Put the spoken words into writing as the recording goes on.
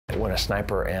When a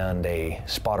sniper and a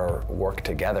spotter work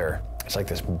together, it's like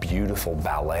this beautiful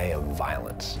ballet of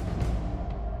violence.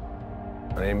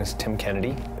 My name is Tim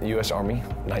Kennedy, U.S. Army,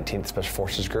 19th Special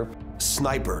Forces Group.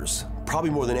 Snipers, probably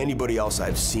more than anybody else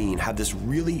I've seen, have this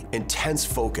really intense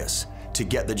focus to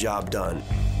get the job done.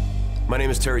 My name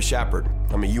is Terry Shepard.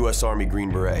 I'm a U.S. Army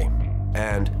Green Beret,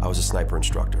 and I was a sniper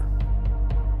instructor.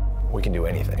 We can do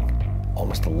anything.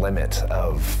 Almost the limit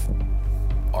of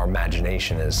our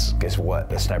imagination is what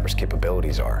the sniper's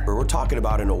capabilities are. We're talking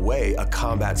about, in a way, a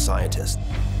combat scientist.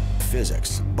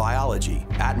 Physics, biology,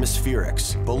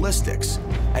 atmospherics, ballistics,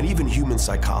 and even human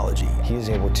psychology. He is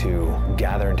able to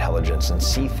gather intelligence and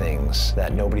see things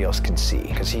that nobody else can see,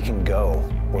 because he can go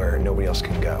where nobody else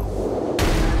can go.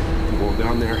 You going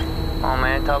down there? Oh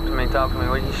man, talk to me,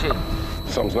 what did you see?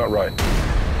 Something's not right.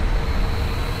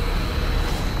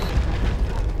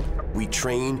 We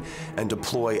train and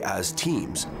deploy as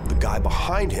teams. The guy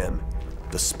behind him,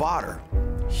 the spotter,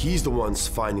 he's the one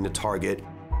finding the target.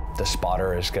 The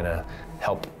spotter is gonna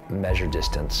help measure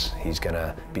distance. He's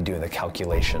gonna be doing the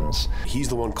calculations. He's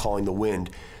the one calling the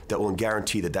wind that will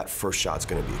guarantee that that first shot's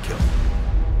gonna be a kill.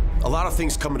 A lot of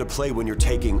things come into play when you're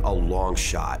taking a long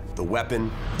shot. The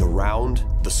weapon, the round,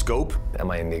 the scope. Am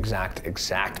I in the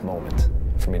exact moment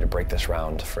for me to break this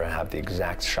round, for to have the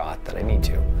exact shot that I need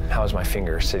to? How is my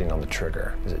finger sitting on the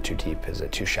trigger? Is it too deep? Is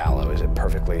it too shallow? Is it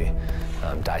perfectly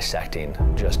dissecting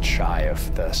just shy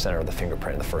of the center of the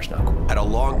fingerprint in the first knuckle? At a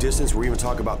long distance, we're even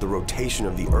talking about the rotation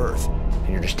of the Earth. And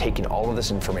you're just taking all of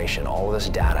this information, all of this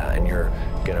data, and you're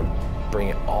gonna bring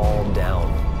it all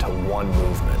down to one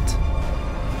movement,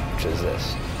 which is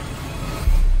this.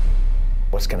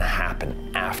 What's gonna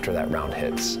happen after that round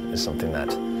hits is something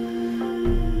that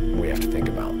we have to think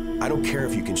about. I don't care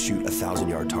if you can shoot a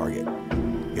 1,000-yard target.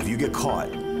 If you get caught,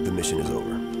 the mission is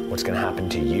over. What's gonna happen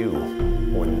to you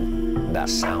when that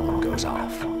sound goes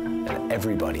off and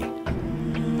everybody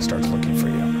starts looking for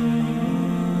you?